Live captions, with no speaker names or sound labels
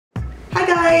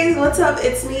guys, what's up?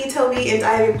 It's me, Toby, and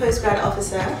I am your postgrad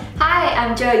officer. Hi,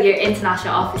 I'm Jo, your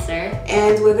international officer.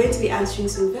 And we're going to be answering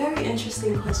some very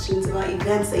interesting questions about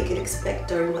events that you can expect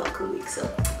during Welcome Week. So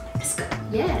let's go.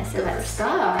 Yeah, so let's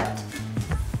start.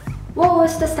 What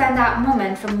was the standout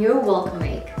moment from your Welcome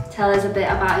Week? Tell us a bit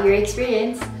about your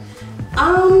experience.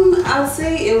 I'll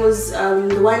say it was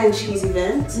the Wine and Cheese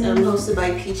event hosted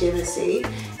by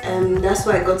PGMSA. That's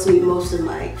where I got to meet most of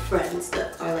my friends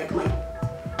that are like my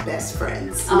best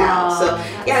friends now. So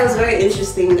yeah, it was very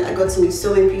interesting. I got to meet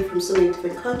so many people from so many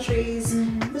different countries.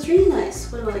 It was really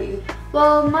nice. What about you?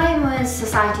 Well, mine was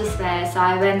Societies Fair, so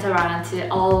I went around to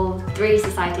all 3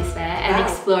 Societies Fair and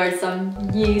explored some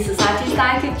new societies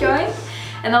that I could join.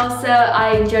 And also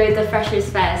I enjoyed the Freshers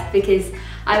Fest because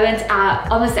I went out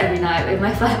almost every night with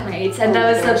my flatmates, and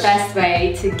that was the best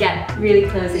way to get really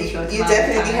close and short. You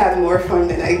definitely had more fun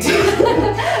than I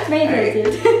did. Maybe I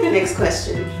did. Next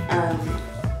question.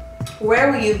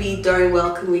 Where will you be during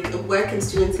Welcome Week? Where can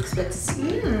students expect to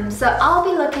see you? So I'll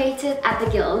be located at the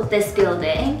Guild, this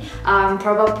building,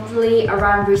 probably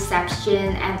around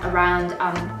reception and around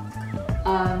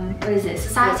what is it?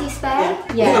 Societies Fair?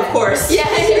 Yeah, of course. Yeah.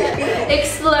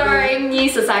 Exploring new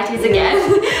societies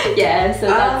again. Yeah, so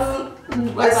that's...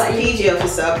 As a PG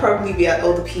officer, I'll probably be at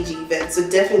all the PG events, so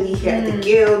definitely here at the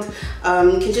Guild.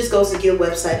 You can just go to the Guild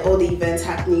website, all the events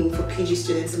happening for PG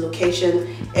students, the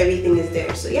location, everything is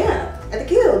there. So yeah, at the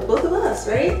Guild, both of us,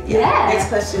 right? Yeah. Next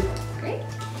question. Great.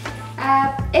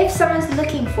 If someone's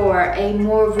looking for a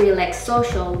more relaxed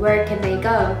social, where can they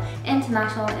go?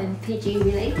 International and PG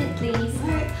related, please.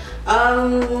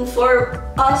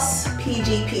 For us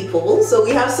PG people, so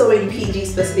we have so many PG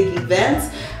specific events.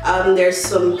 There's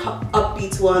some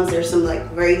upbeat ones, there's some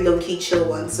like very low-key chill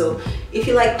ones. So if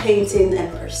you like painting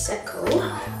and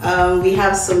Prosecco, we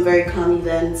have some very calm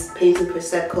events, painting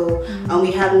Prosecco, and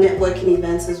we have networking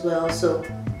events as well. So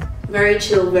very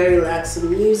chill, very relaxed, some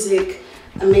music,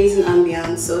 amazing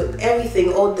ambience. So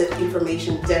everything, all the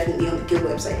information definitely on the Guild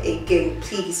website. Again,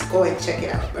 please go and check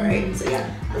it out, right? So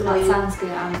yeah. That sounds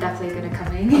good. I'm definitely gonna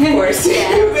come in. Of course.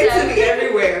 Yeah, You're meant to be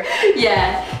everywhere.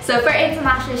 Yeah. So for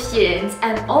international students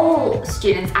and all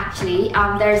students actually,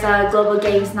 there's a Global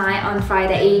Games Night on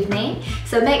Friday evening.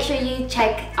 So make sure you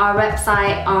check our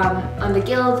website on the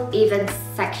Guild events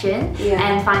section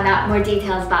and find out more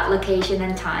details about location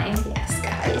and time. Yes,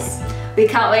 guys. We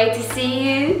can't wait to see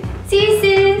you. See you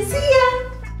soon!